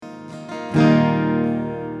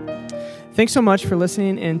Thanks so much for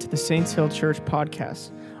listening in to the Saints Hill Church podcast.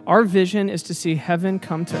 Our vision is to see heaven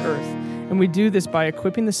come to earth, and we do this by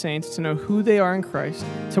equipping the saints to know who they are in Christ,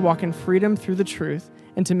 to walk in freedom through the truth,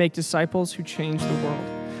 and to make disciples who change the world.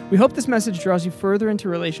 We hope this message draws you further into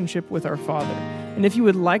relationship with our Father. And if you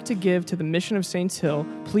would like to give to the mission of Saints Hill,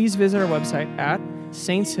 please visit our website at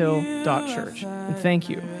saintshill.church. And thank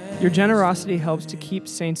you. Your generosity helps to keep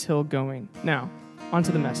Saints Hill going. Now, on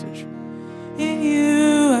to the message. In you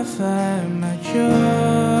I find my joy.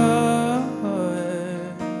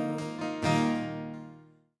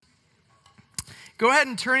 Go ahead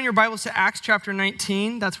and turn in your Bibles to Acts chapter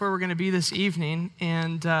 19. That's where we're going to be this evening.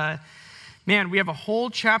 And man, we have a whole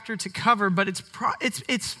chapter to cover, but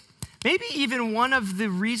it's maybe even one of the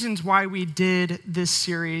reasons why we did this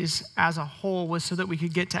series as a whole was so that we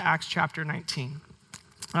could get to Acts chapter 19.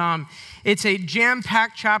 It's a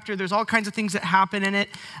jam-packed chapter. There's all kinds of things that happen in it.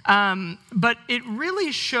 But it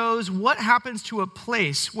really shows what happens to a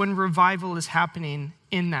place when revival is happening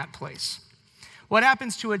in that place. What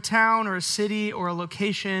happens to a town or a city or a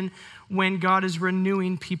location when God is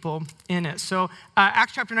renewing people in it. So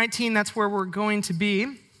Acts chapter 19, that's where we're going to be.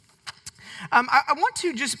 I want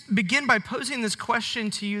to just begin by posing this question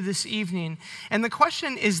to you this evening. And the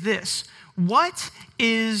question is this: what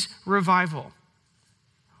is revival?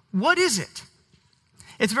 What is it?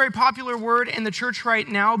 It's a very popular word in the church right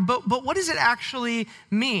now, but what does it actually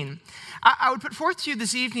mean? I would put forth to you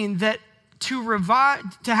this evening that to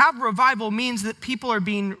have revival means that people are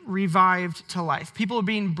being revived to life. People are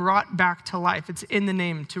being brought back to life. It's in the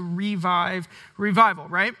name, to revive, revival,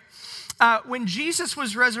 right? When Jesus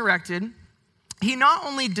was resurrected, he not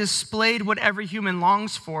only displayed what every human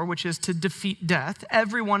longs for, which is to defeat death.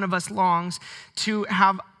 Every one of us longs to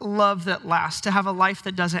have love that lasts, to have a life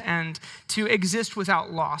that doesn't end, to exist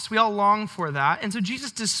without loss. We all long for that. And so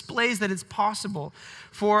Jesus displays that it's possible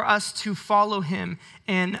for us to follow him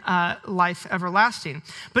in life everlasting.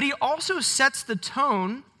 But he also sets the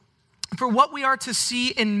tone for what we are to see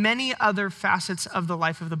in many other facets of the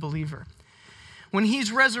life of the believer. When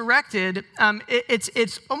he's resurrected,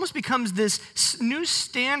 it's almost becomes this new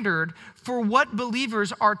standard for what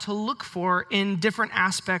believers are to look for in different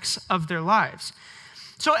aspects of their lives.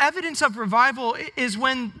 So evidence of revival is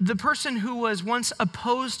when the person who was once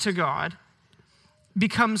opposed to God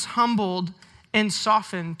becomes humbled and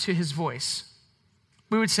softened to his voice.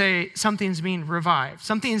 We would say something's being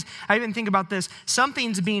revived. I even think about this,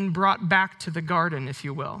 something's being brought back to the garden, if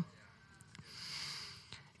you will.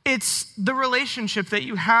 It's the relationship that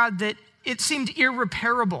you had that it seemed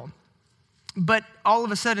irreparable, but all of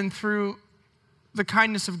a sudden through the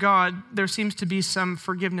kindness of God, there seems to be some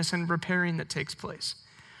forgiveness and repairing that takes place.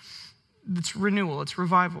 It's renewal, it's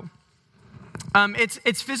revival.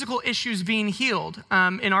 It's physical issues being healed.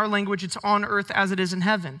 In our language, it's on earth as it is in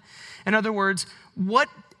heaven. In other words, what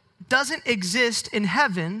doesn't exist in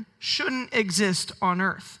heaven shouldn't exist on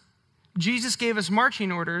earth. Jesus gave us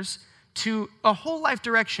marching orders to a whole life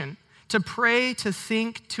direction, to pray, to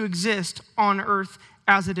think, to exist on earth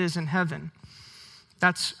as it is in heaven.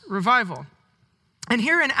 That's revival. And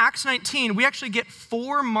here in Acts 19, we actually get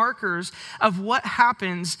 4 markers of what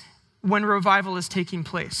happens when revival is taking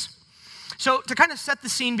place. So to kind of set the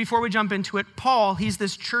scene before we jump into it, Paul, he's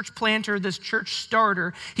this church planter, this church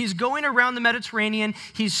starter. He's going around the Mediterranean,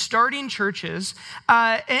 he's starting churches,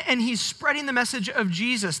 and he's spreading the message of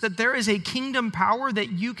Jesus, that there is a kingdom power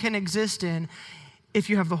that you can exist in if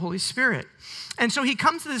you have the Holy Spirit. And so he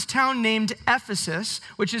comes to this town named Ephesus,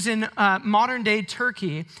 which is in modern-day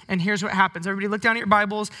Turkey, and here's what happens. Everybody look down at your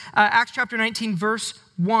Bibles. Acts chapter 19, verse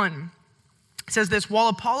 1. It says this: while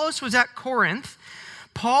Apollos was at Corinth,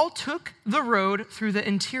 Paul took the road through the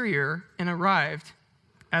interior and arrived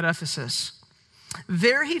at Ephesus.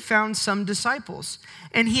 There he found some disciples,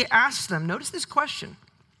 and he asked them, notice this question: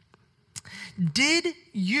 did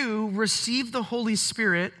you receive the Holy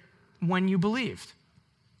Spirit when you believed?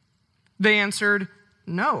 They answered,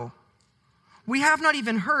 no. We have not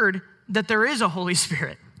even heard that there is a Holy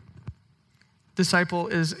Spirit. Disciple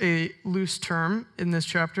is a loose term in this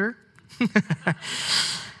chapter.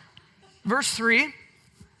 Verse 3.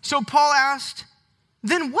 So Paul asked,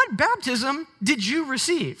 then what baptism did you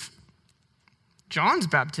receive? John's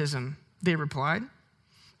baptism, they replied.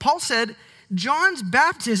 Paul said, John's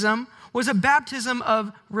baptism was a baptism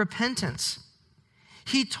of repentance.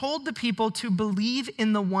 He told the people to believe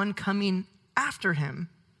in the one coming after him,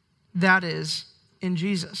 that is, in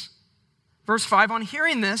Jesus. Verse 5, on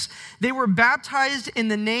hearing this, they were baptized in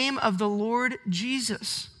the name of the Lord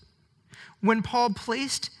Jesus. When Paul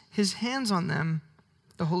placed his hands on them,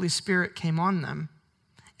 the Holy Spirit came on them,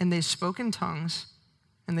 and they spoke in tongues,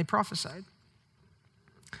 and they prophesied.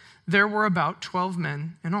 There were about 12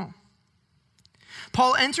 men in all.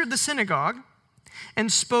 Paul entered the synagogue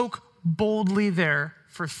and spoke boldly there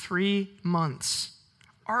for 3 months,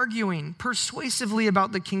 arguing persuasively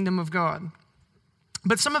about the kingdom of God.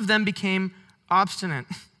 But some of them became obstinate.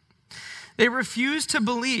 They refused to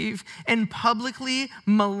believe and publicly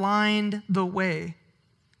maligned the way.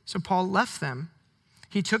 So Paul left them.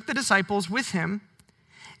 He took the disciples with him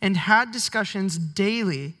and had discussions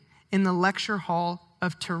daily in the lecture hall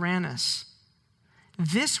of Tyrannus.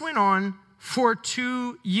 This went on for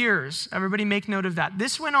 2 years. Everybody make note of that.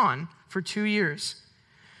 This went on for 2 years.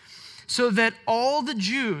 So that all the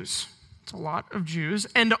Jews, it's a lot of Jews,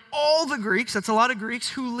 and all the Greeks, that's a lot of Greeks,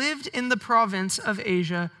 who lived in the province of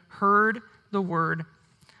Asia heard the word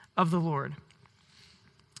of the Lord.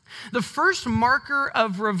 The first marker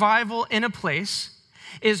of revival in a place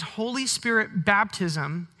is Holy Spirit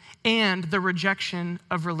baptism and the rejection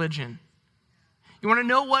of religion. You want to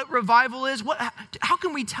know what revival is? How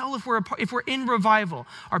can we tell if we're in revival?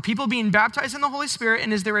 Are people being baptized in the Holy Spirit,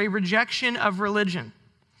 and is there a rejection of religion?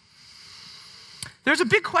 There's a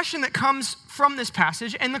big question that comes from this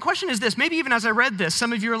passage, and the question is this. Maybe even as I read this,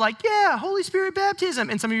 some of you are like, yeah, Holy Spirit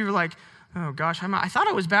baptism. And some of you are like, oh gosh, I thought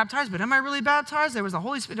I was baptized, but am I really baptized? There was the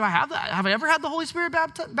Holy Spirit. Do I have that? Have I ever had the Holy Spirit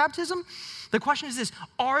baptism? The question is this.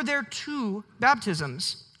 Are there 2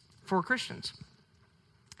 baptisms for Christians?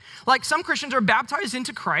 Like some Christians are baptized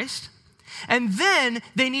into Christ, and then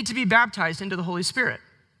they need to be baptized into the Holy Spirit.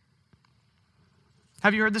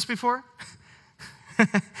 Have you heard this before?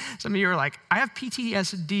 Some of you are like, I have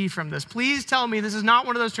PTSD from this. Please tell me this is not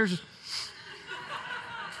one of those churches.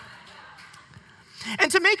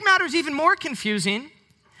 And to make matters even more confusing,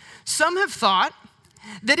 some have thought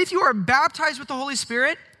that if you are baptized with the Holy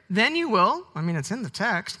Spirit, then you will, it's in the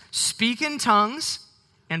text, speak in tongues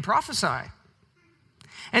and prophesy.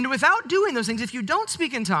 And without doing those things, if you don't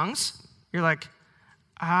speak in tongues, you're like,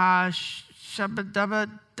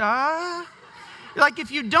 shabba-dabba-da. Like if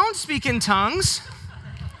you don't speak in tongues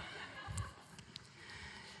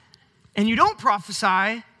and you don't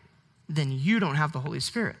prophesy, then you don't have the Holy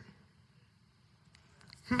Spirit.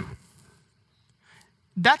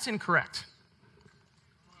 That's incorrect.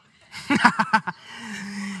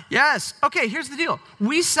 Yes. Okay, here's the deal.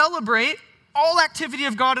 We celebrate all activity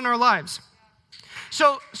of God in our lives.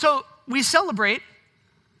 So we celebrate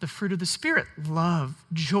the fruit of the Spirit: love,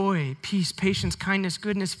 joy, peace, patience, kindness,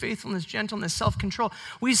 goodness, faithfulness, gentleness, self-control.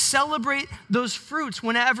 We celebrate those fruits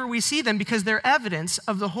whenever we see them because they're evidence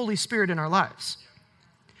of the Holy Spirit in our lives.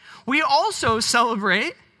 We also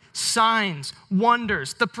celebrate signs,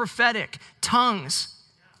 wonders, the prophetic, tongues.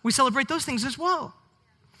 We celebrate those things as well.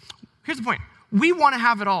 Here's the point. We want to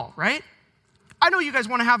have it all, right? I know you guys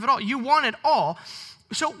want to have it all. You want it all.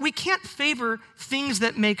 So we can't favor things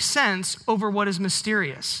that make sense over what is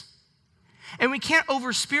mysterious. And we can't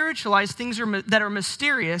over-spiritualize things that are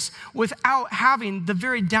mysterious without having the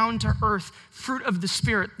very down-to-earth fruit of the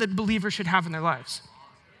Spirit that believers should have in their lives.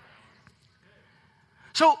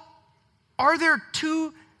 So are there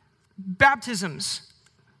 2 baptisms?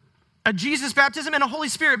 A Jesus baptism and a Holy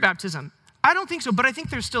Spirit baptism? I don't think so, but I think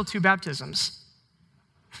there's still 2 baptisms.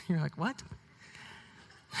 You're like, what?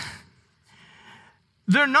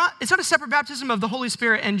 It's not a separate baptism of the Holy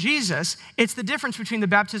Spirit and Jesus. It's the difference between the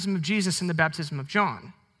baptism of Jesus and the baptism of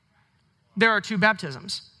John. There are 2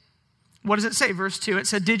 baptisms. What does it say? Verse 2, it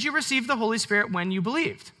said, did you receive the Holy Spirit when you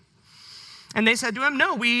believed? And they said to him,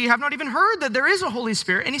 no, we have not even heard that there is a Holy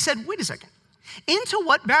Spirit. And he said, wait a second. Into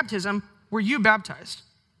what baptism were you baptized?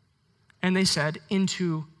 And they said,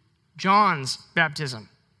 into John's baptism.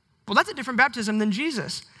 Well, that's a different baptism than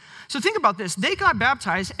Jesus. So think about this. They got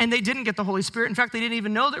baptized and they didn't get the Holy Spirit. In fact, they didn't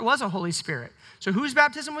even know there was a Holy Spirit. So whose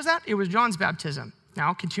baptism was that? It was John's baptism.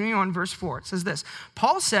 Now, continuing on verse 4, it says this.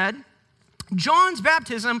 Paul said, John's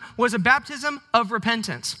baptism was a baptism of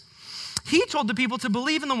repentance. He told the people to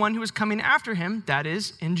believe in the one who was coming after him, that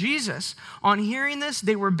is, in Jesus. On hearing this,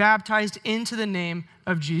 they were baptized into the name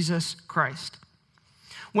of Jesus Christ.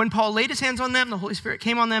 When Paul laid his hands on them, the Holy Spirit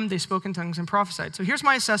came on them, they spoke in tongues and prophesied. So here's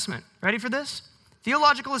my assessment. Ready for this?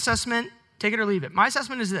 Theological assessment, take it or leave it. My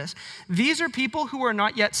assessment is this. These are people who are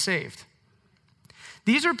not yet saved.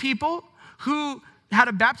 These are people who had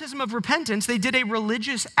a baptism of repentance. They did a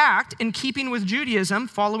religious act in keeping with Judaism,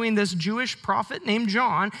 following this Jewish prophet named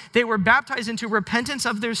John. They were baptized into repentance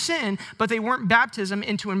of their sin, but they weren't baptism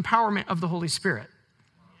into empowerment of the Holy Spirit.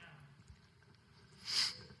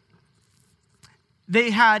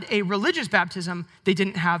 They had a religious baptism. They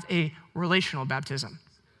didn't have a relational baptism.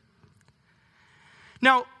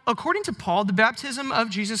 Now, according to Paul, the baptism of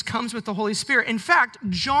Jesus comes with the Holy Spirit. In fact,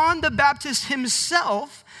 John the Baptist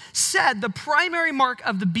himself said the primary mark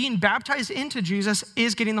of the being baptized into Jesus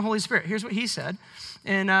is getting the Holy Spirit. Here's what he said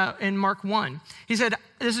in Mark 1. He said,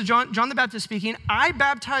 this is John the Baptist speaking, I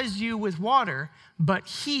baptize you with water, but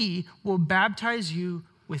he will baptize you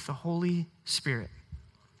with the Holy Spirit.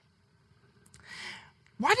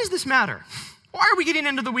 Why does this matter? Why are we getting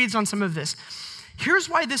into the weeds on some of this? Here's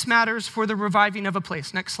why this matters for the reviving of a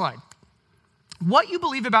place. Next slide. What you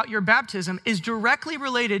believe about your baptism is directly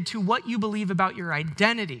related to what you believe about your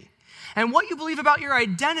identity. And what you believe about your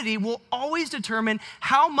identity will always determine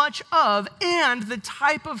how much of and the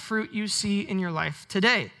type of fruit you see in your life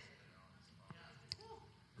today.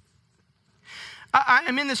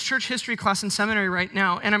 I'm in this church history class in seminary right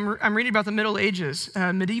now, and I'm reading about the Middle Ages,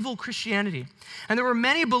 medieval Christianity. And there were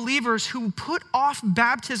many believers who put off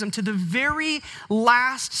baptism to the very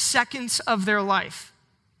last seconds of their life.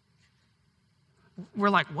 We're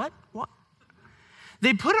like, what? What?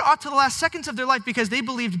 They put it off to the last seconds of their life because they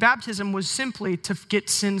believed baptism was simply to get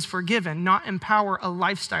sins forgiven, not empower a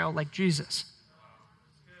lifestyle like Jesus.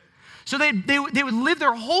 So they would live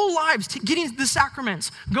their whole lives getting the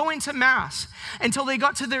sacraments, going to Mass, until they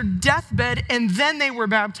got to their deathbed, and then they were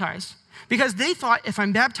baptized. Because they thought, if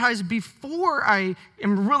I'm baptized before I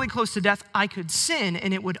am really close to death, I could sin,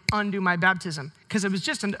 and it would undo my baptism. Because it was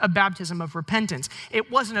just a baptism of repentance. It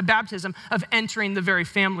wasn't a baptism of entering the very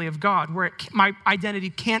family of God, where my identity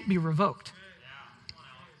can't be revoked.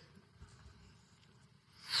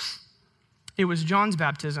 It was John's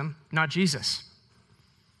baptism, not Jesus.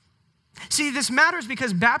 See, this matters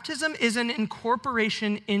because baptism is an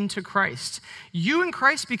incorporation into Christ. You and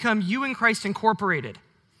Christ become you and Christ incorporated.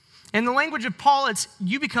 In the language of Paul, it's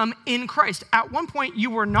you become in Christ. At one point,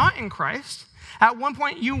 you were not in Christ. At one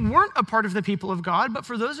point, you weren't a part of the people of God. But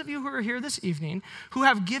for those of you who are here this evening, who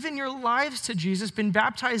have given your lives to Jesus, been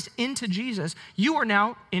baptized into Jesus, you are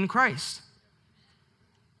now in Christ.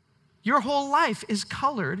 Your whole life is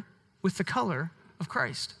colored with the color of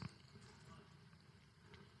Christ.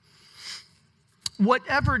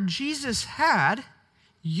 Whatever Jesus had,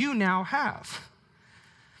 you now have.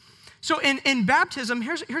 So in baptism,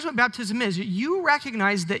 here's what baptism is. You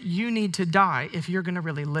recognize that you need to die if you're going to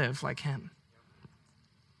really live like him.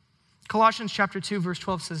 Colossians chapter 2, verse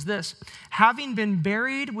 12 says this, having been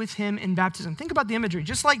buried with him in baptism. Think about the imagery.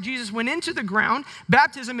 Just like Jesus went into the ground,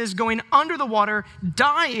 baptism is going under the water,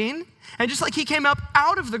 dying, and just like he came up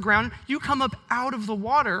out of the ground, you come up out of the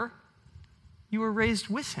water, you were raised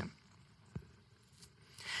with him.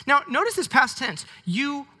 Now, notice this past tense.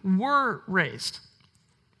 You were raised.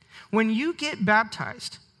 When you get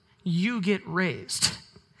baptized, you get raised.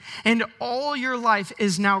 And all your life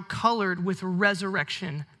is now colored with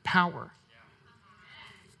resurrection power.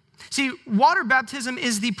 See, water baptism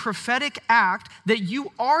is the prophetic act that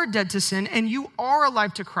you are dead to sin and you are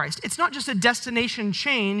alive to Christ. It's not just a destination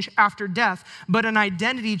change after death, but an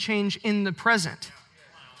identity change in the present.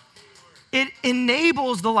 It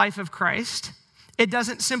enables the life of Christ. It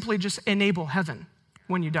doesn't simply just enable heaven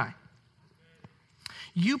when you die.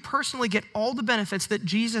 You personally get all the benefits that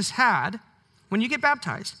Jesus had when you get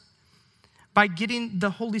baptized by getting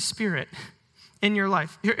the Holy Spirit in your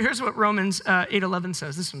life. Here's what Romans 8:11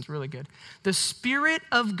 says. This one's really good. The Spirit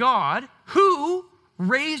of God who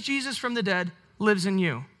raised Jesus from the dead lives in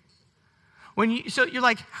you. So you're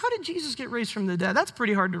like, how did Jesus get raised from the dead? That's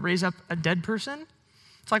pretty hard to raise up a dead person.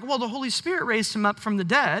 It's like, well, the Holy Spirit raised him up from the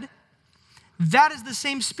dead. That is the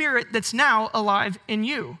same Spirit that's now alive in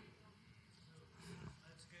you.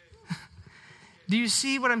 Do you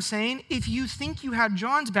see what I'm saying? If you think you had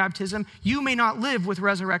John's baptism, you may not live with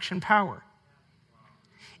resurrection power,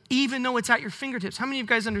 even though it's at your fingertips. How many of you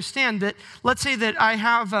guys understand that, let's say that I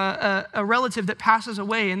have a relative that passes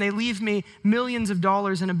away and they leave me millions of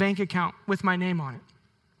dollars in a bank account with my name on it.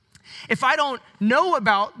 If I don't know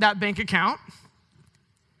about that bank account,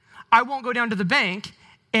 I won't go down to the bank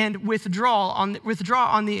and withdraw on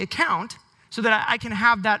the account so that I can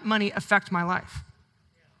have that money affect my life.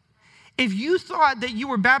 If you thought that you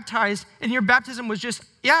were baptized and your baptism was just,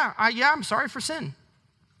 I'm sorry for sin,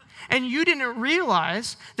 and you didn't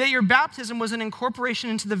realize that your baptism was an incorporation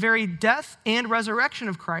into the very death and resurrection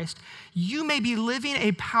of Christ, you may be living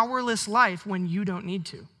a powerless life when you don't need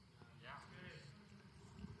to.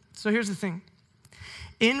 So here's the thing.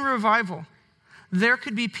 In revival, there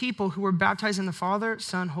could be people who were baptized in the Father,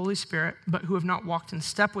 Son, Holy Spirit, but who have not walked in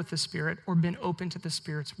step with the Spirit or been open to the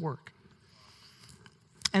Spirit's work.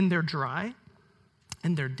 And they're dry,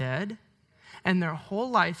 and they're dead, and their whole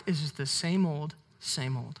life is just the same old,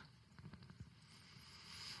 same old.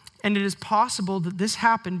 And it is possible that this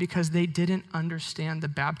happened because they didn't understand the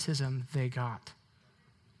baptism they got.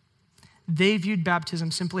 They viewed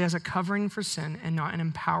baptism simply as a covering for sin and not an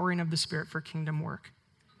empowering of the Spirit for kingdom work.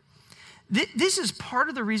 This is part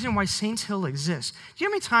of the reason why Saints Hill exists. Do you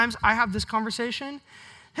know how many times I have this conversation?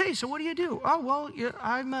 Hey, so what do you do? Oh, well,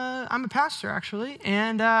 I'm a pastor, actually,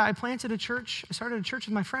 and I planted a church. I started a church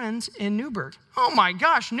with my friends in Newburgh. Oh, my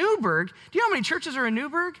gosh, Newburgh? Do you know how many churches are in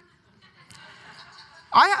Newburgh?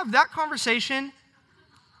 I have that conversation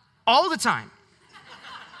all the time.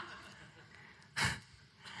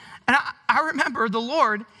 And I remember the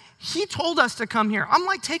Lord, he told us to come here. I'm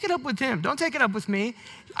like, take it up with him. Don't take it up with me.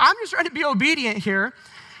 I'm just trying to be obedient here.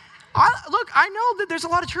 Look, I know that there's a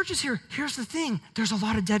lot of churches here. Here's the thing. There's a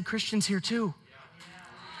lot of dead Christians here too.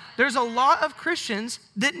 There's a lot of Christians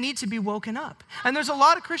that need to be woken up. And there's a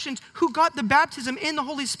lot of Christians who got the baptism in the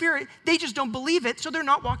Holy Spirit. They just don't believe it, so they're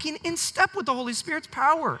not walking in step with the Holy Spirit's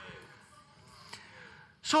power.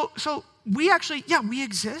 So we actually, we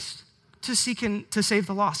exist to seek and to save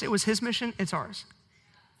the lost. It was his mission, it's ours.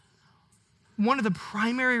 One of the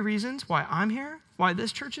primary reasons why I'm here, why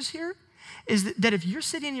this church is here, is that if you're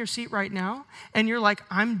sitting in your seat right now and you're like,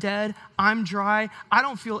 I'm dead, I'm dry, I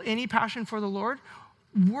don't feel any passion for the Lord,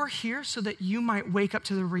 we're here so that you might wake up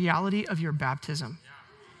to the reality of your baptism.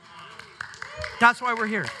 That's why we're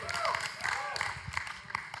here.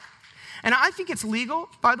 And I think it's legal,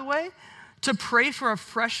 by the way, to pray for a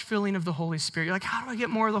fresh filling of the Holy Spirit. You're like, how do I get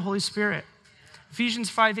more of the Holy Spirit? Ephesians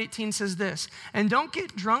 5:18 says this, and don't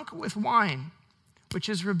get drunk with wine, which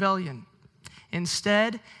is rebellion.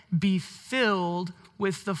 Instead, be filled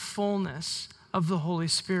with the fullness of the Holy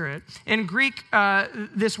Spirit. In Greek,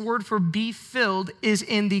 this word for be filled is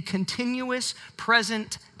in the continuous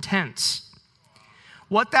present tense.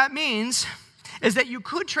 What that means is that you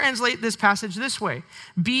could translate this passage this way: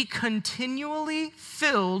 be continually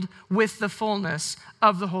filled with the fullness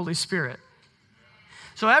of the Holy Spirit.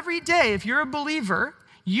 So every day, if you're a believer,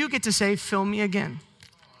 you get to say, fill me again.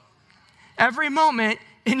 Every moment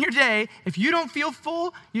in your day, if you don't feel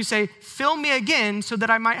full, you say, fill me again so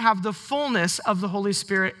that I might have the fullness of the Holy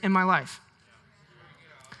Spirit in my life.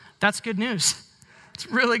 That's good news. It's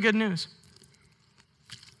really good news.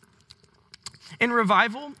 In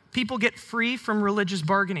revival, people get free from religious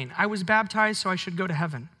bargaining. I was baptized, so I should go to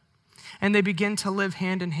heaven. And they begin to live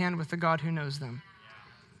hand in hand with the God who knows them.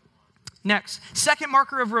 Next, second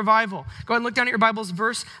marker of revival. Go ahead and look down at your Bibles,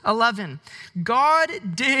 verse 11. God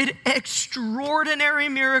did extraordinary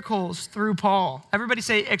miracles through Paul. Everybody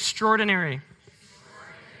say extraordinary.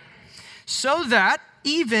 So that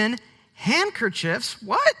even handkerchiefs,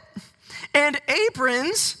 what? And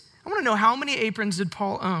aprons, I want to know how many aprons did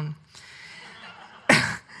Paul own?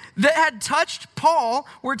 That had touched Paul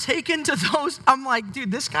were taken to those. I'm like,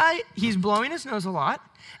 dude, this guy, he's blowing his nose a lot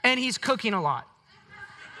and he's cooking a lot.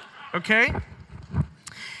 Okay?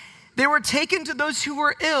 They were taken to those who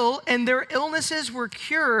were ill, and their illnesses were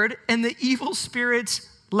cured, and the evil spirits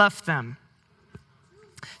left them.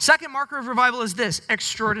 Second marker of revival is this: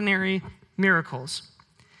 extraordinary miracles.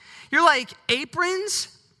 You're like,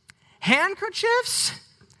 aprons? Handkerchiefs?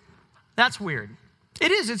 That's weird.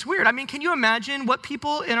 It is, it's weird. I mean, can you imagine what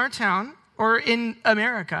people in our town or in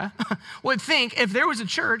America would think if there was a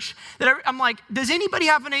church that I'm like, does anybody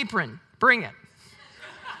have an apron? Bring it.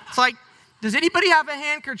 It's like, does anybody have a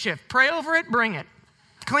handkerchief? Pray over it, bring it.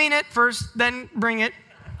 Clean it first, then bring it.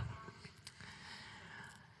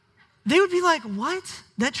 They would be like, what?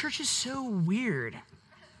 That church is so weird.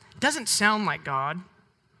 Doesn't sound like God.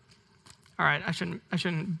 All right, I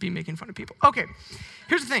shouldn't be making fun of people. Okay,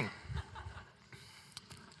 here's the thing.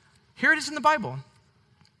 Here it is in the Bible.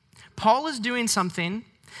 Paul is doing something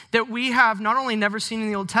that we have not only never seen in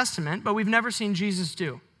the Old Testament, but we've never seen Jesus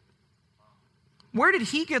do. Where did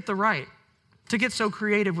he get the right to get so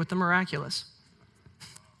creative with the miraculous?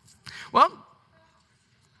 Well,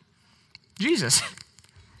 Jesus.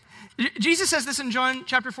 Jesus says this in John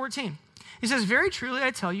chapter 14. He says, very truly I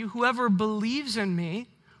tell you, whoever believes in me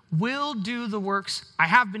will do the works I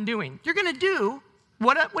have been doing. You're going to do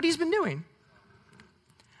what he's been doing.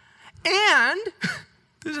 And,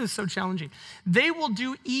 this is so challenging, they will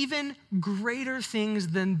do even greater things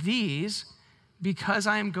than these because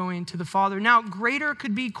I am going to the Father. Now, greater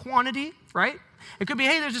could be quantity, right? It could be,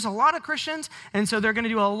 hey, there's just a lot of Christians, and so they're going to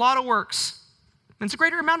do a lot of works. And it's a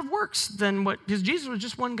greater amount of works than because Jesus was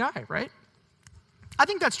just one guy, right? I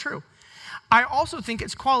think that's true. I also think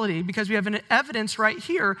it's quality because we have an evidence right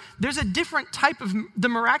here. There's a different type of the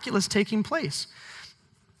miraculous taking place.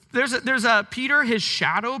 There's a Peter, his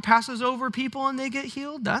shadow passes over people and they get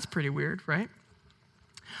healed. That's pretty weird, right?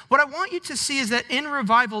 What I want you to see is that in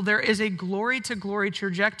revival, there is a glory to glory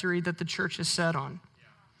trajectory that the church is set on.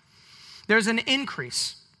 There's an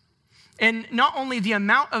increase in not only the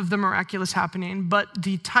amount of the miraculous happening, but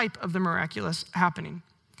the type of the miraculous happening.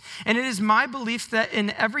 And it is my belief that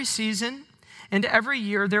in every season and every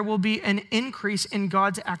year, there will be an increase in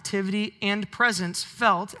God's activity and presence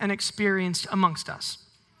felt and experienced amongst us,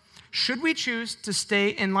 should we choose to stay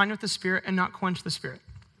in line with the Spirit and not quench the Spirit.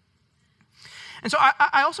 And so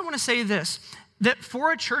I also want to say this, that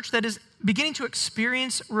for a church that is beginning to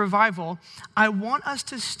experience revival, I want us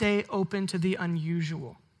to stay open to the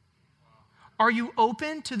unusual. Are you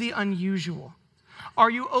open to the unusual? Are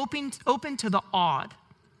you open to the odd?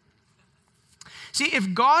 See,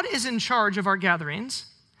 if God is in charge of our gatherings,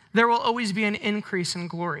 there will always be an increase in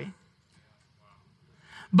glory.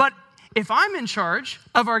 But if I'm in charge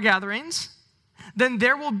of our gatherings, then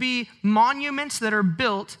there will be monuments that are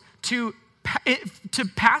built to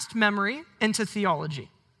past memory and to theology.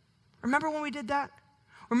 Remember when we did that?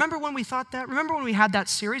 Remember when we thought that? Remember when we had that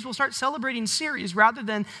series? We'll start celebrating series rather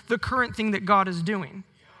than the current thing that God is doing.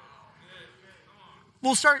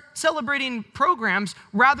 We'll start celebrating programs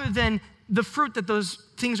rather than the fruit that those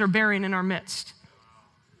things are bearing in our midst.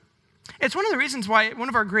 It's one of the reasons why one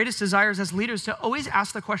of our greatest desires as leaders to always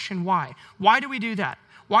ask the question, why? Why do we do that?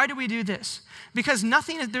 Why do we do this? Because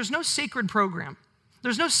there's no sacred program.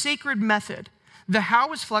 There's no sacred method. The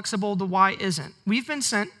how is flexible, the why isn't. We've been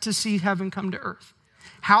sent to see heaven come to earth.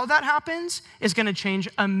 How that happens is going to change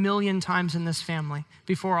 1,000,000 times in this family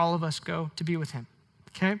before all of us go to be with him,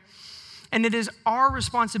 okay? And it is our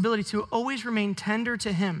responsibility to always remain tender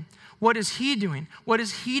to him. What is he doing? What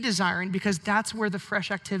is he desiring? Because that's where the fresh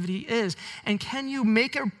activity is. And can you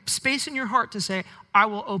make a space in your heart to say, I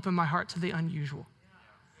will open my heart to the unusual,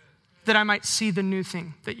 that I might see the new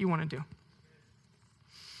thing that you want to do?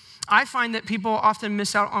 I find that people often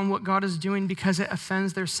miss out on what God is doing because it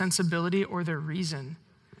offends their sensibility or their reason.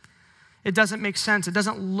 It doesn't make sense. It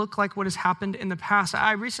doesn't look like what has happened in the past.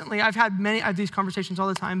 I've had many of these conversations all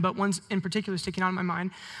the time, but one's in particular sticking out in my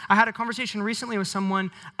mind. I had a conversation recently with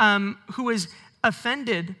someone who was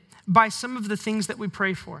offended by some of the things that we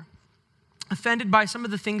pray for, offended by some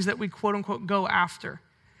of the things that we quote unquote go after.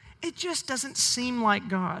 It just doesn't seem like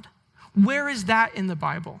God. Where is that in the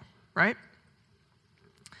Bible, right?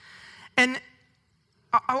 And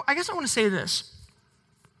I guess I want to say this.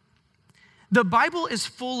 The Bible is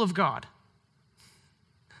full of God.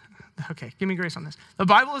 Okay, give me grace on this. The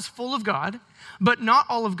Bible is full of God, but not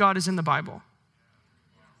all of God is in the Bible.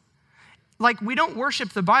 Like, we don't worship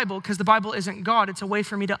the Bible because the Bible isn't God. It's a way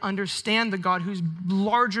for me to understand the God who's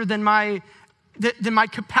larger than my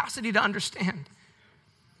capacity to understand.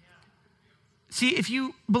 See, if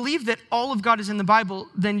you believe that all of God is in the Bible,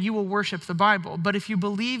 then you will worship the Bible. But if you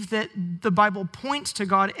believe that the Bible points to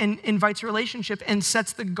God and invites relationship and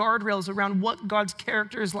sets the guardrails around what God's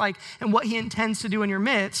character is like and what he intends to do in your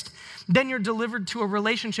midst, then you're delivered to a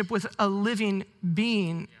relationship with a living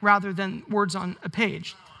being rather than words on a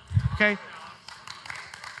page, okay?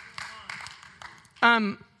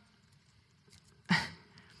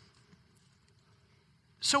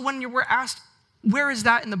 So when we're asked, where is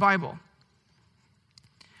that in the Bible?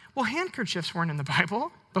 Well, handkerchiefs weren't in the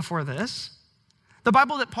Bible before this. The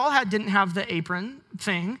Bible that Paul had didn't have the apron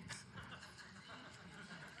thing.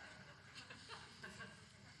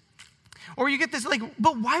 Or you get this, like,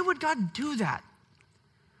 but why would God do that?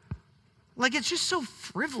 Like, it's just so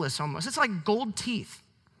frivolous almost. It's like gold teeth.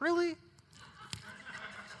 Really?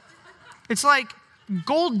 It's like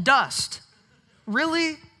gold dust.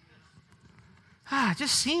 Really? It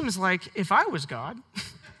just seems like if I was God.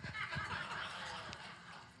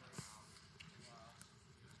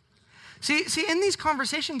 See, in these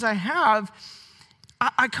conversations I have,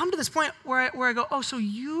 I come to this point where I go, oh, so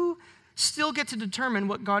you still get to determine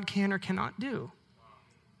what God can or cannot do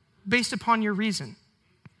based upon your reason.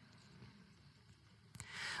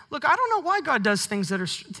 Look, I don't know why God does things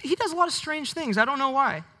he does a lot of strange things. I don't know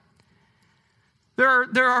why. There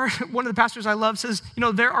are one of the pastors I love says,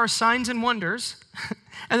 there are signs and wonders,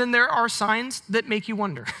 and then there are signs that make you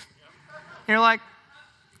wonder. And you're like,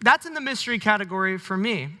 that's in the mystery category for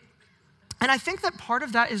me. And I think that part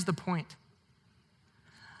of that is the point.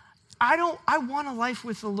 I want a life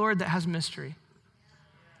with the Lord that has mystery.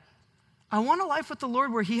 I want a life with the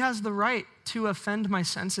Lord where he has the right to offend my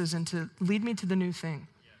senses and to lead me to the new thing.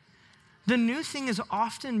 The new thing is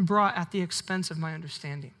often brought at the expense of my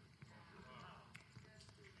understanding.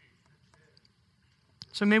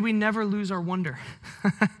 So may we never lose our wonder.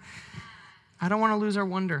 I don't want to lose our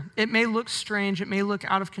wonder. It may look strange. It may look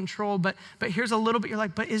out of control, but here's a little bit. You're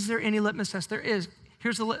like, but is there any litmus test? There is.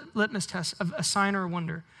 Here's the litmus test of a sign or a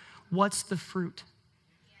wonder. What's the fruit?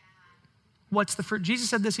 What's the fruit? Jesus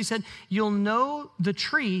said this. He said, you'll know the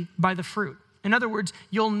tree by the fruit. In other words,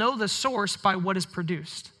 you'll know the source by what is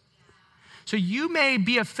produced. So you may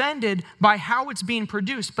be offended by how it's being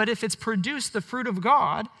produced, but if it's produced the fruit of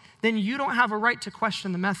God, then you don't have a right to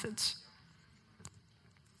question the methods.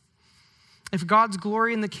 If God's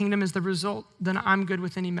glory in the kingdom is the result, then I'm good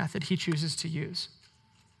with any method he chooses to use.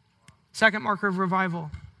 Second marker of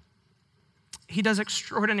revival. He does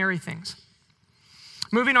extraordinary things.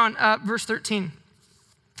 Moving on, verse 13.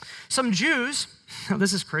 Some Jews,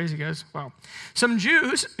 this is crazy, guys. Wow. Some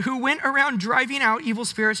Jews who went around driving out evil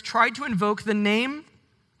spirits tried to invoke the name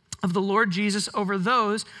of the Lord Jesus over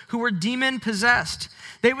those who were demon-possessed.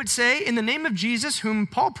 They would say, in the name of Jesus, whom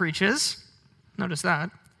Paul preaches, notice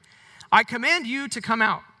that, I command you to come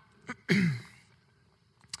out.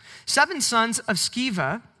 7 sons of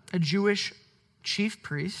Sceva, a Jewish chief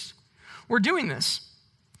priest, were doing this.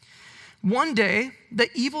 One day, the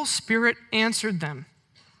evil spirit answered them.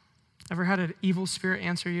 Ever had an evil spirit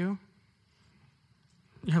answer you?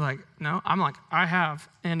 You're like, no? I'm like, I have,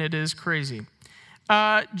 and it is crazy.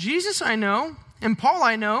 Jesus I know, and Paul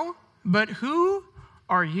I know, but who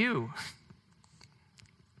are you?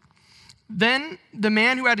 Then the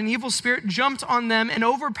man who had an evil spirit jumped on them and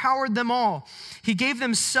overpowered them all. He gave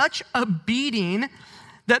them such a beating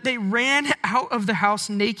that they ran out of the house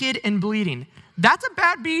naked and bleeding. That's a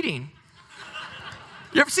bad beating.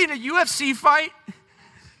 You ever seen a UFC fight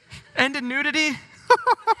end in nudity?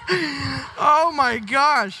 Oh my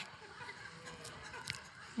gosh.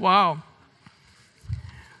 Wow.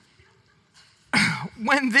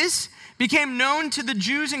 When this became known to the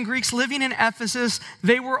Jews and Greeks living in Ephesus,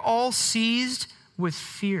 they were all seized with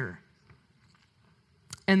fear.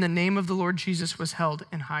 And the name of the Lord Jesus was held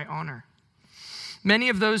in high honor. Many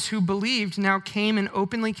of those who believed now came and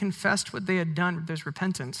openly confessed what they had done. There's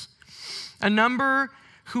repentance. A number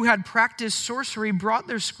who had practiced sorcery brought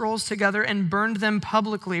their scrolls together and burned them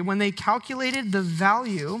publicly. When they calculated the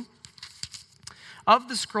value of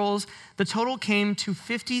the scrolls, the total came to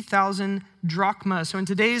 50,000 drachmas. So in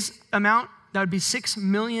today's amount, that would be $6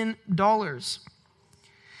 million.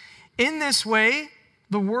 In this way,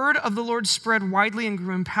 the word of the Lord spread widely and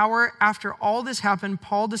grew in power. After all this happened,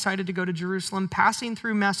 Paul decided to go to Jerusalem, passing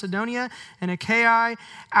through Macedonia and Achaia.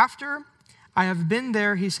 After I have been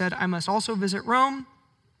there, he said, I must also visit Rome.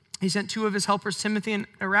 He sent 2 of his helpers, Timothy and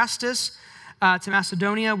Erastus, to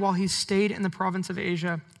Macedonia while he stayed in the province of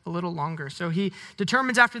Asia a little longer. So he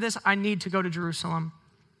determines after this, I need to go to Jerusalem.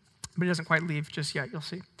 But he doesn't quite leave just yet, you'll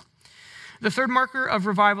see. The third marker of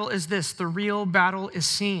revival is this: the real battle is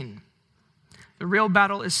seen. The real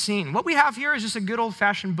battle is seen. What we have here is just a good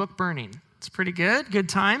old-fashioned book burning. It's pretty good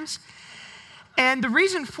times. And the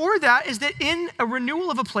reason for that is that in a renewal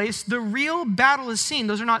of a place, the real battle is seen.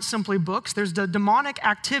 Those are not simply books. There's the demonic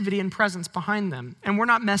activity and presence behind them. And we're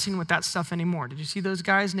not messing with that stuff anymore. Did you see those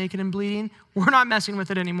guys naked and bleeding? We're not messing with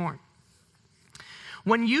it anymore.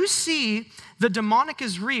 When you see the demonic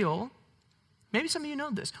is real, maybe some of you know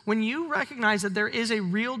this. When you recognize that there is a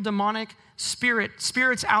real demonic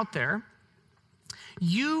spirits out there,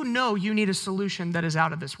 you know you need a solution that is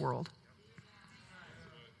out of this world.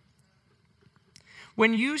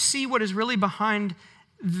 When you see what is really behind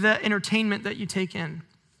the entertainment that you take in,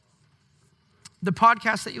 the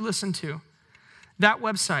podcast that you listen to, that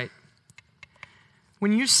website,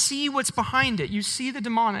 when you see what's behind it, you see the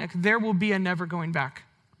demonic, there will be a never going back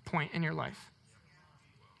point in your life.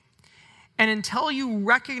 And until you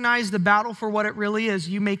recognize the battle for what it really is,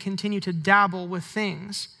 you may continue to dabble with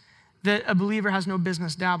things that a believer has no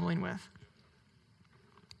business dabbling with.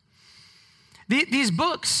 These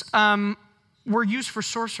books were used for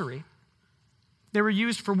sorcery. They were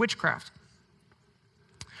used for witchcraft.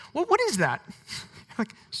 Well, what is that?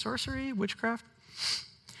 Like sorcery, witchcraft?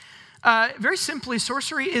 Very simply,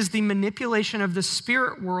 sorcery is the manipulation of the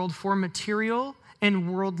spirit world for material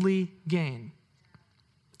and worldly gain.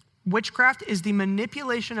 Witchcraft is the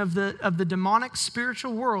manipulation of the demonic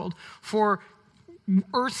spiritual world for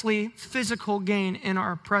earthly, physical gain in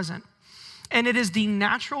our present. And it is the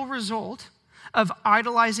natural result of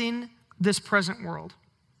idolizing this present world.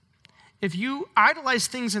 If you idolize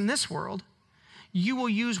things in this world, you will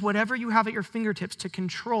use whatever you have at your fingertips to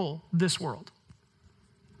control this world.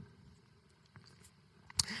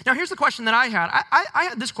 Now, here's the question that I had. I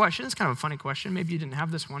had this question. It's kind of a funny question. Maybe you didn't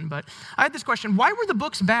have this one, but I had this question. Why were the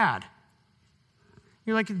books bad?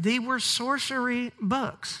 You're like, they were sorcery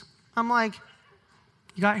books. I'm like,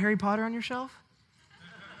 you got Harry Potter on your shelf?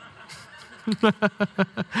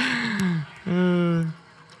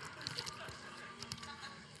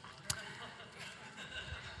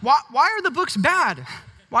 Why are the books bad?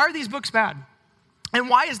 Why are these books bad? And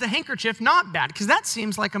why is the handkerchief not bad? Because that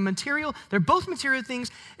seems like a material, they're both material things,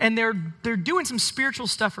 and they're doing some spiritual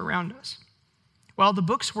stuff around us. Well, the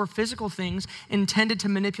books were physical things intended to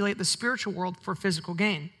manipulate the spiritual world for physical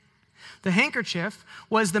gain. The handkerchief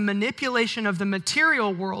was the manipulation of the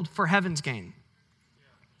material world for heaven's gain.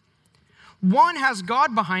 One has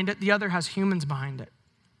God behind it, the other has humans behind it.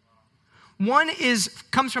 One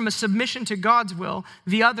comes from a submission to God's will,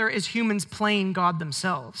 the other is humans playing God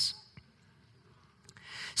themselves.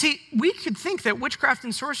 See, we could think that witchcraft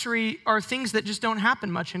and sorcery are things that just don't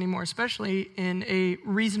happen much anymore, especially in a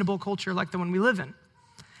reasonable culture like the one we live in.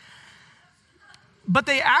 But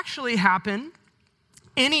they actually happen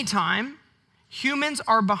anytime humans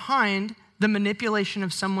are behind the manipulation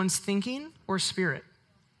of someone's thinking or spirit.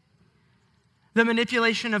 The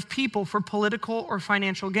manipulation of people for political or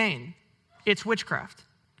financial gain. It's witchcraft.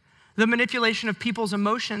 The manipulation of people's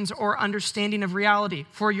emotions or understanding of reality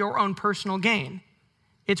for your own personal gain.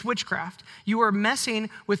 It's witchcraft. You are messing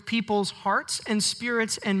with people's hearts and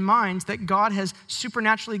spirits and minds that God has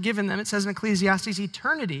supernaturally given them. It says in Ecclesiastes,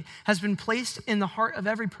 eternity has been placed in the heart of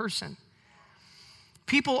every person.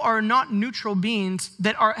 People are not neutral beings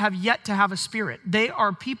that have yet to have a spirit. They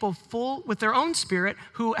are people full with their own spirit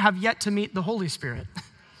who have yet to meet the Holy Spirit.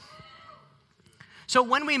 So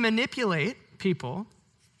when we manipulate people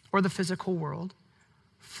or the physical world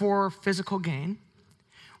for physical gain,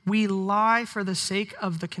 we lie for the sake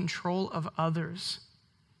of the control of others.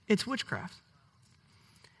 It's witchcraft.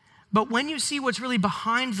 But when you see what's really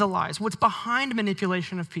behind the lies, what's behind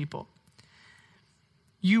manipulation of people,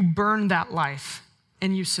 you burn that life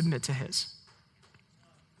and you submit to his.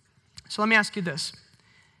 So let me ask you this.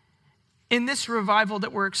 In this revival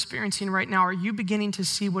that we're experiencing right now, are you beginning to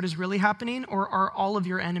see what is really happening, or are all of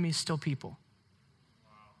your enemies still people?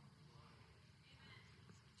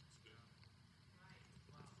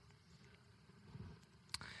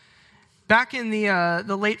 Back in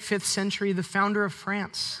the late 5th century, the founder of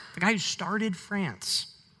France, the guy who started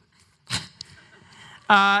France,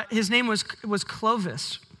 his name was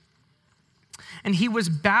Clovis. And he was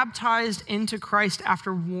baptized into Christ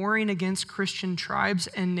after warring against Christian tribes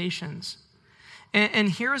and nations. And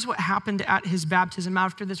here's what happened at his baptism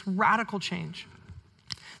after this radical change.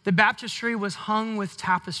 The baptistry was hung with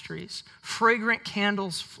tapestries. Fragrant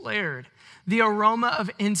candles flared. The aroma of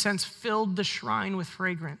incense filled the shrine with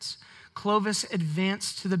fragrance. Clovis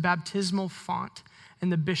advanced to the baptismal font,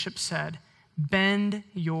 and the bishop said, "Bend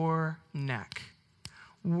your neck.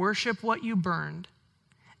 Worship what you burned,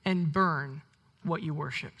 and burn what you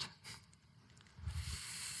worshiped."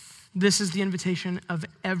 This is the invitation of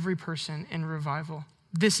every person in revival.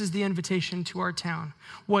 This is the invitation to our town.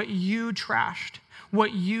 What you trashed,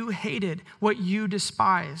 what you hated, what you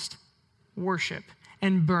despised, worship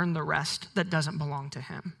and burn the rest that doesn't belong to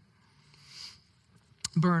him.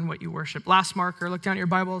 Burn what you worship. Last marker, look down at your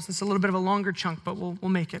Bibles. This is a little bit of a longer chunk, but we'll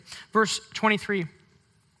make it. Verse 23.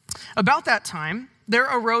 About that time, there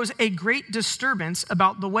arose a great disturbance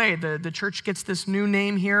about the way. The church gets this new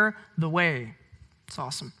name here, the way. It's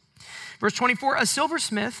awesome. Verse 24, a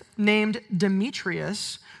silversmith named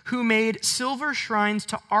Demetrius, who made silver shrines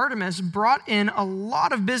to Artemis, brought in a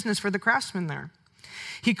lot of business for the craftsmen there.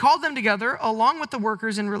 He called them together along with the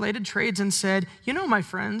workers in related trades and said, "You know, my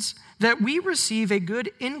friends, that we receive a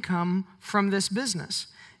good income from this business.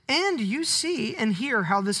 And you see and hear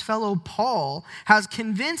how this fellow Paul has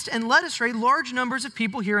convinced and led astray large numbers of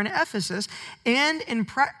people here in Ephesus and in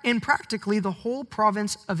practically the whole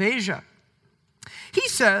province of Asia. He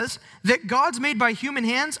says that gods made by human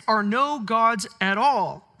hands are no gods at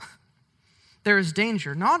all. There is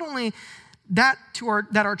danger, not only that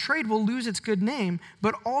our trade will lose its good name,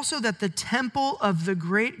 but also that the temple of the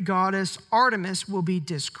great goddess Artemis will be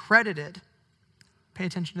discredited." Pay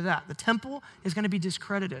attention to that. The temple is going to be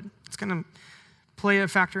discredited. It's going to play a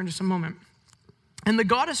factor in just a moment. "And the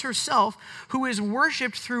goddess herself, who is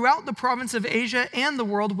worshipped throughout the province of Asia and the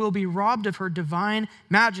world, will be robbed of her divine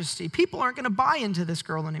majesty." People aren't going to buy into this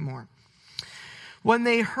girl anymore. When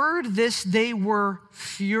they heard this, they were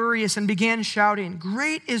furious and began shouting,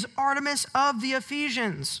 "Great is Artemis of the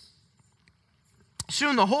Ephesians."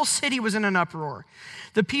 Soon the whole city was in an uproar.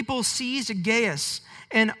 The people seized Gaius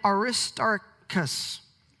and Aristarchus.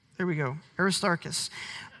 Aristarchus,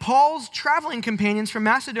 Paul's traveling companions from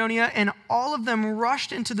Macedonia, and all of them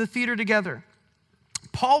rushed into the theater together.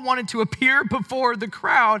 Paul wanted to appear before the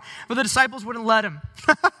crowd, but the disciples wouldn't let him.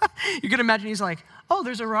 You can imagine he's like, "Oh,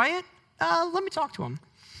 there's a riot? Let me talk to him."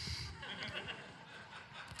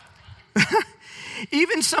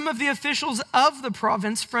 Even some of the officials of the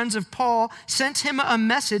province, friends of Paul, sent him a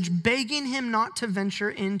message begging him not to venture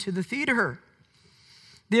into the theater.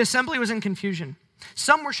 The assembly was in confusion.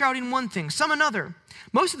 Some were shouting one thing, some another.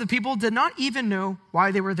 Most of the people did not even know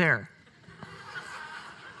why they were there.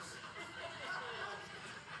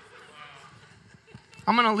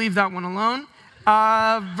 I'm going to leave that one alone.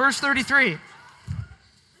 Verse 33.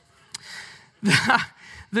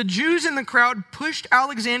 The Jews in the crowd pushed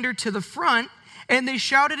Alexander to the front, and they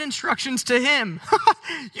shouted instructions to him.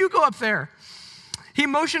 You go up there. He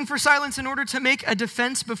motioned for silence in order to make a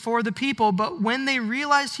defense before the people, but when they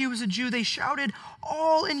realized he was a Jew, they shouted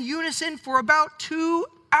all in unison for about 2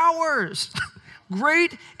 hours.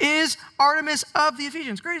 Great is Artemis of the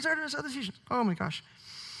Ephesians. Great is Artemis of the Ephesians. Oh my gosh.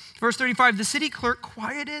 Verse 35, the city clerk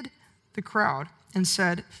quieted the crowd and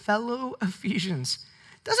said, fellow Ephesians,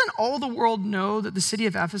 doesn't all the world know that the city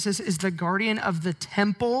of Ephesus is the guardian of the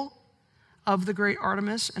temple of the great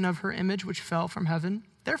Artemis and of her image which fell from heaven?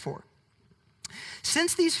 Therefore,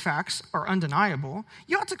 since these facts are undeniable,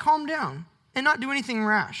 you ought to calm down and not do anything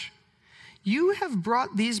rash. You have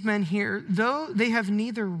brought these men here, though they have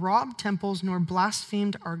neither robbed temples nor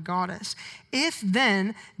blasphemed our goddess. If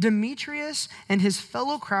then Demetrius and his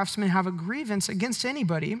fellow craftsmen have a grievance against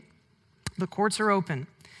anybody, the courts are open.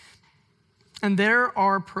 And there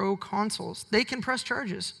are proconsuls. They can press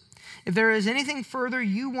charges. If there is anything further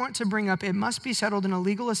you want to bring up, it must be settled in a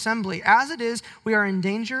legal assembly. As it is, we are in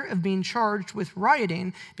danger of being charged with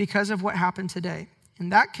rioting because of what happened today. In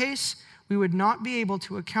that case, we would not be able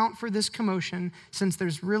to account for this commotion since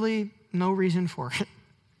there's really no reason for it.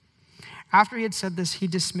 After he had said this, he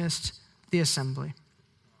dismissed the assembly.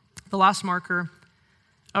 The last marker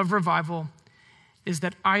of revival is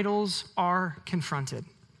that idols are confronted.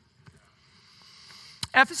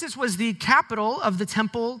 Ephesus was the capital of the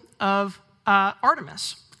temple of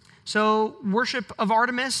Artemis. So worship of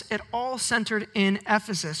Artemis, it all centered in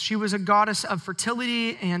Ephesus. She was a goddess of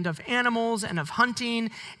fertility and of animals and of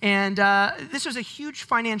hunting. And this was a huge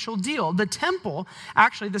financial deal. The temple,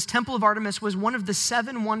 actually, this temple of Artemis was one of the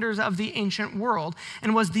 7 wonders of the ancient world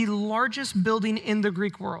and was the largest building in the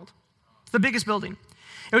Greek world. It's the biggest building.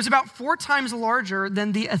 It was about 4 times larger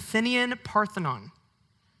than the Athenian Parthenon.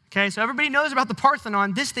 Okay, so everybody knows about the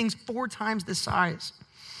Parthenon. This thing's 4 times the size.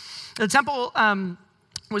 The temple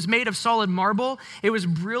was made of solid marble. It was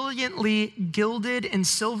brilliantly gilded in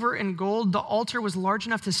silver and gold. The altar was large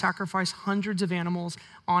enough to sacrifice hundreds of animals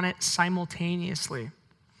on it simultaneously.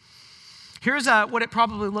 Here's what it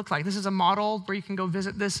probably looked like. This is a model where you can go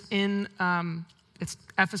visit this in it's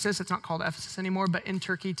Ephesus. It's not called Ephesus anymore, but in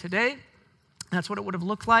Turkey today. That's what it would have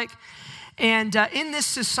looked like. And in this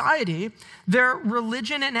society, their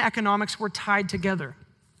religion and economics were tied together.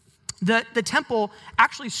 The temple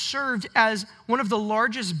actually served as one of the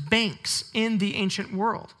largest banks in the ancient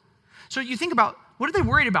world. So you think about, what are they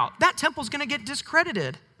worried about? That temple's going to get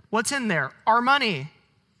discredited. What's in there? Our money.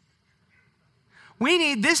 We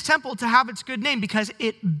need this temple to have its good name because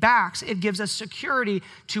it gives us security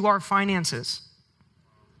to our finances.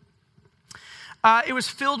 It was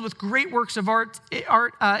filled with great works of art.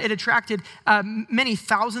 It attracted many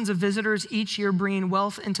thousands of visitors each year, bringing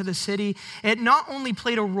wealth into the city. It not only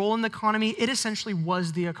played a role in the economy, it essentially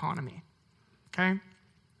was the economy, okay?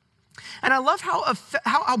 And I love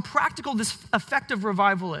how practical this effective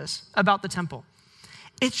revival is about the temple.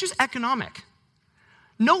 It's just economic.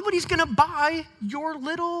 Nobody's going to buy your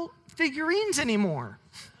little figurines anymore.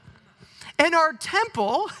 And our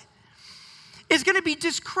temple is going to be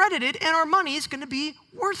discredited and our money is going to be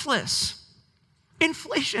worthless.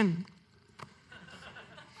 Inflation.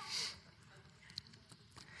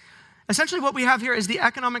 Essentially what we have here is the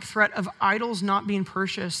economic threat of idols not being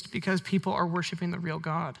purchased because people are worshiping the real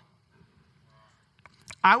God.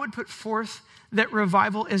 I would put forth that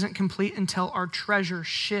revival isn't complete until our treasure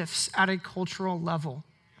shifts at a cultural level.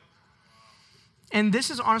 And this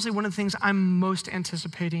is honestly one of the things I'm most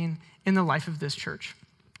anticipating in the life of this church.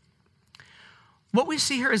 What we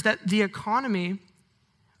see here is that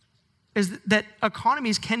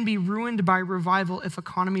economies can be ruined by revival if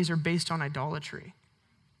economies are based on idolatry.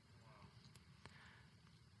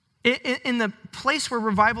 In the place where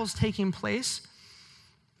revival is taking place,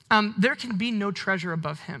 there can be no treasure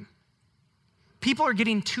above him. People are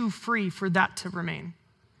getting too free for that to remain.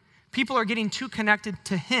 People are getting too connected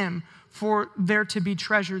to him for there to be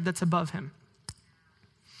treasure that's above him.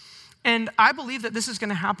 And I believe that this is going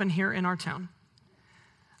to happen here in our town.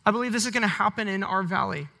 I believe this is going to happen in our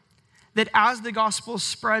valley. That as the gospel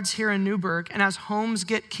spreads here in Newburgh and as homes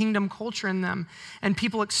get kingdom culture in them and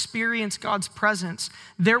people experience God's presence,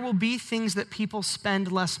 there will be things that people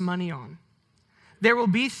spend less money on. There will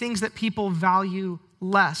be things that people value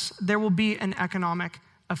less. There will be an economic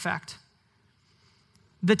effect.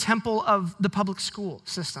 The temple of the public school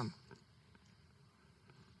system.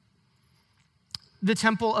 The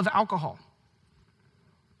temple of alcohol.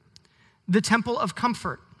 The temple of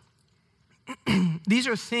comfort. These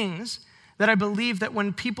are things that I believe that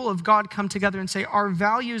when people of God come together and say, our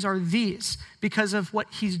values are these because of what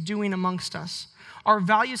he's doing amongst us. Our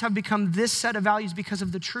values have become this set of values because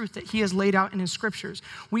of the truth that he has laid out in his scriptures.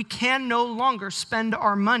 We can no longer spend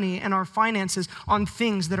our money and our finances on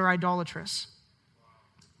things that are idolatrous.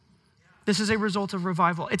 This is a result of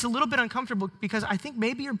revival. It's a little bit uncomfortable because I think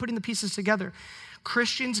maybe you're putting the pieces together.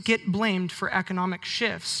 Christians get blamed for economic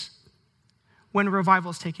shifts when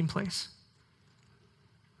revival is taking place.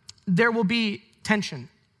 There will be tension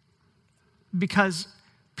because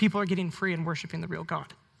people are getting free and worshiping the real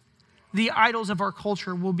God. The idols of our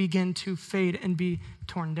culture will begin to fade and be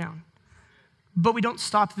torn down. But we don't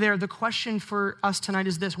stop there. The question for us tonight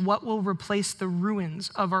is this: what will replace the ruins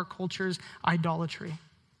of our culture's idolatry?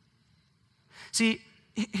 See,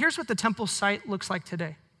 here's what the temple site looks like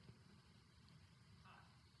today.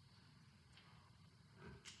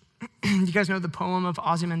 You guys know the poem of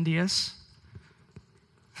Ozymandias?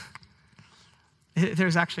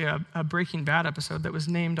 There's actually a Breaking Bad episode that was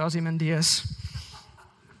named Ozymandias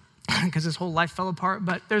because his whole life fell apart.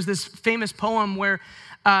 But there's this famous poem where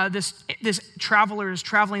this traveler is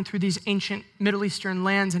traveling through these ancient Middle Eastern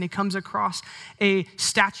lands, and he comes across a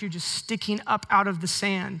statue just sticking up out of the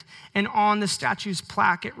sand. And on the statue's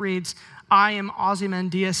plaque, it reads, "I am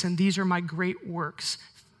Ozymandias, and these are my great works.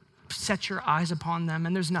 Set your eyes upon them,"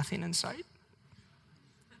 and there's nothing in sight.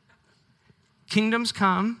 Kingdoms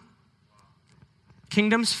come,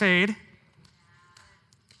 kingdoms fade.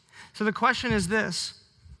 So the question is this: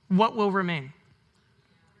 what will remain?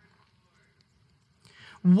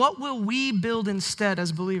 What will we build instead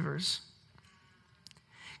as believers?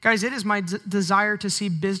 Guys, it is my desire to see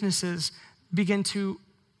businesses begin to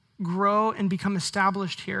grow and become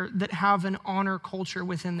established here that have an honor culture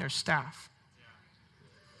within their staff.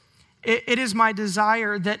 It is my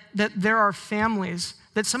desire that there are families,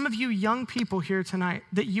 that some of you young people here tonight,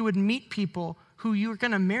 that you would meet people who you're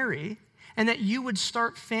going to marry, and that you would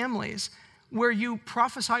start families where you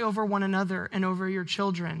prophesy over one another and over your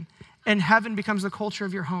children, and heaven becomes the culture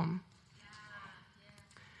of your home.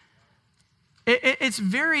 It's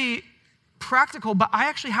very practical, but I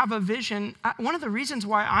actually have a vision. One of the reasons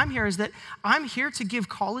why I'm here is that I'm here to give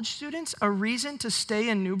college students a reason to stay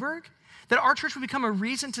in Newburgh, that our church would become a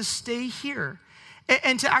reason to stay here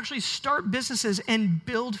and to actually start businesses and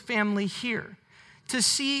build family here, to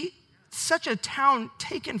see such a town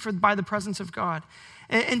taken by the presence of God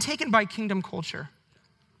and taken by kingdom culture.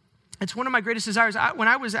 It's one of my greatest desires. I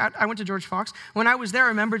went to George Fox. When I was there, I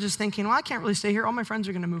remember just thinking, well, I can't really stay here. All my friends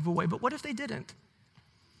are going to move away. But what if they didn't?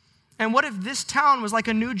 And what if this town was like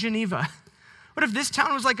a new Geneva? What if this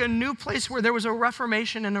town was like a new place where there was a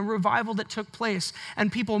reformation and a revival that took place,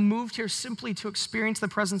 and people moved here simply to experience the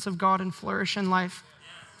presence of God and flourish in life?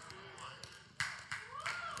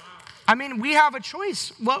 I mean, we have a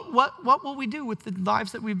choice. What will we do with the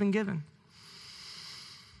lives that we've been given?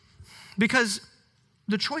 Because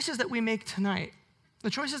the choices that we make tonight, the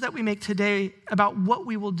choices that we make today about what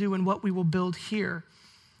we will do and what we will build here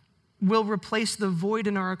will replace the void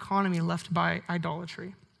in our economy left by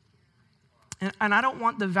idolatry. And I don't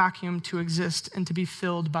want the vacuum to exist and to be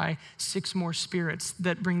filled by 6 more spirits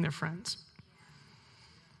that bring their friends.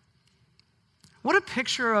 What a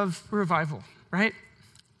picture of revival, right?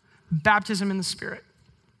 Baptism in the Spirit,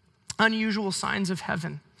 unusual signs of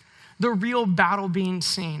heaven, the real battle being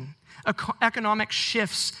seen, economic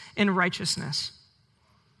shifts in righteousness.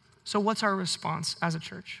 So what's our response as a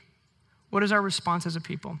church? What is our response as a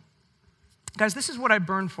people? Guys, this is what I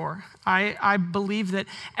burn for. I believe that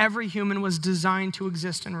every human was designed to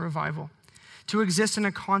exist in revival, to exist in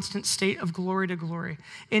a constant state of glory to glory,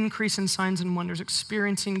 increase in signs and wonders,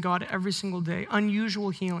 experiencing God every single day, unusual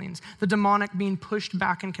healings, the demonic being pushed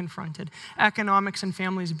back and confronted, economics and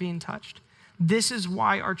families being touched. This is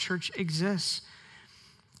why our church exists.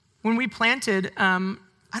 When we planted,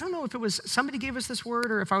 I don't know if it was somebody gave us this word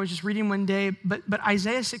or if I was just reading one day, but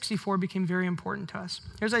Isaiah 64 became very important to us.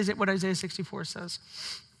 Here's what Isaiah 64 says.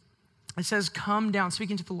 It says, "Come down,"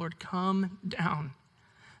 speaking to the Lord, "come down,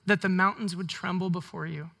 that the mountains would tremble before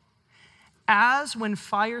you. As when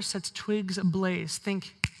fire sets twigs ablaze,"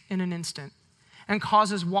 think in an instant, "and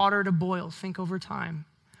causes water to boil," think over time.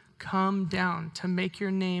 "Come down to make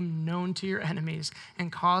your name known to your enemies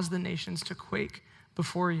and cause the nations to quake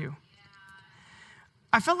before you."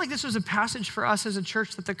 I felt like this was a passage for us as a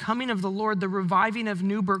church, that the coming of the Lord, the reviving of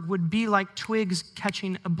Newburgh, would be like twigs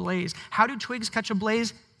catching a blaze. How do twigs catch a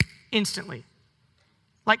blaze? Instantly.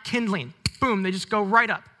 Like kindling. Boom, they just go right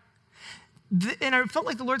up. And I felt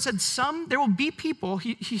like the Lord said, there will be people,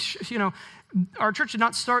 our church did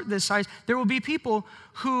not start this size. There will be people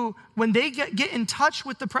who, when they get in touch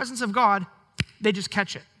with the presence of God, they just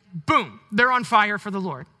catch it. Boom, they're on fire for the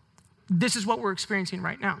Lord. This is what we're experiencing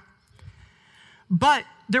right now. But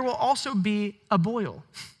there will also be a boil.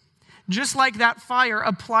 Just like that fire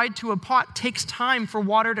applied to a pot takes time for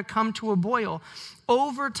water to come to a boil,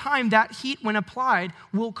 over time, that heat, when applied,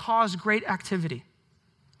 will cause great activity.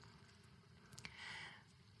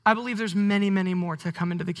 I believe there's many, many more to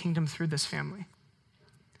come into the kingdom through this family.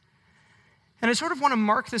 And I sort of want to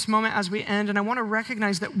mark this moment as we end, and I want to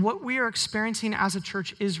recognize that what we are experiencing as a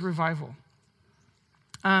church is revival.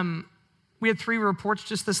 We had 3 reports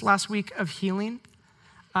just this last week of healing,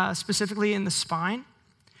 specifically in the spine.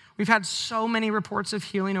 We've had so many reports of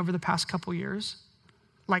healing over the past couple years,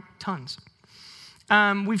 like tons.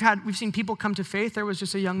 We've seen people come to faith. There was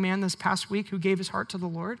just a young man this past week who gave his heart to the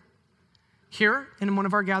Lord here in one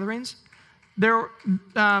of our gatherings. That's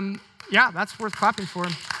worth clapping for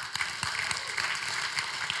him.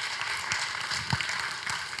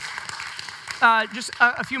 Just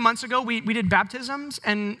a few months ago, we did baptisms,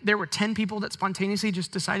 and there were 10 people that spontaneously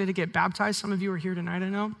just decided to get baptized. Some of you are here tonight, I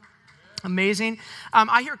know. Amazing.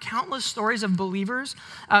 I hear countless stories of believers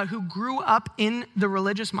who grew up in the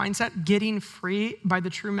religious mindset, getting free by the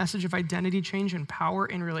true message of identity change and power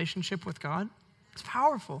in relationship with God. It's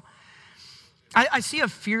powerful. I see a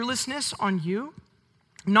fearlessness on you,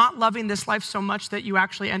 not loving this life so much that you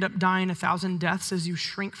actually end up dying 1,000 deaths as you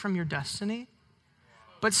shrink from your destiny,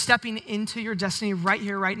 but stepping into your destiny right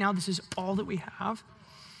here, right now. This is all that we have.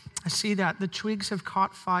 I see that. The twigs have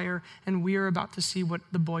caught fire, and we are about to see what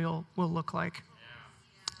the boil will look like.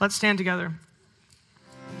 Let's stand together.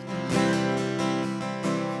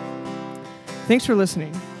 Thanks for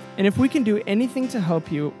listening. And if we can do anything to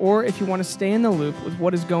help you, or if you want to stay in the loop with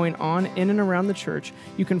what is going on in and around the church,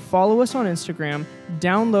 you can follow us on Instagram,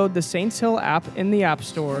 download the Saints Hill app in the App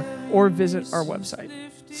Store, or visit our website,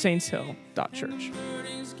 saintshill.church.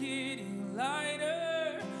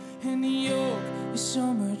 And the yoke is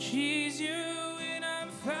so much easier.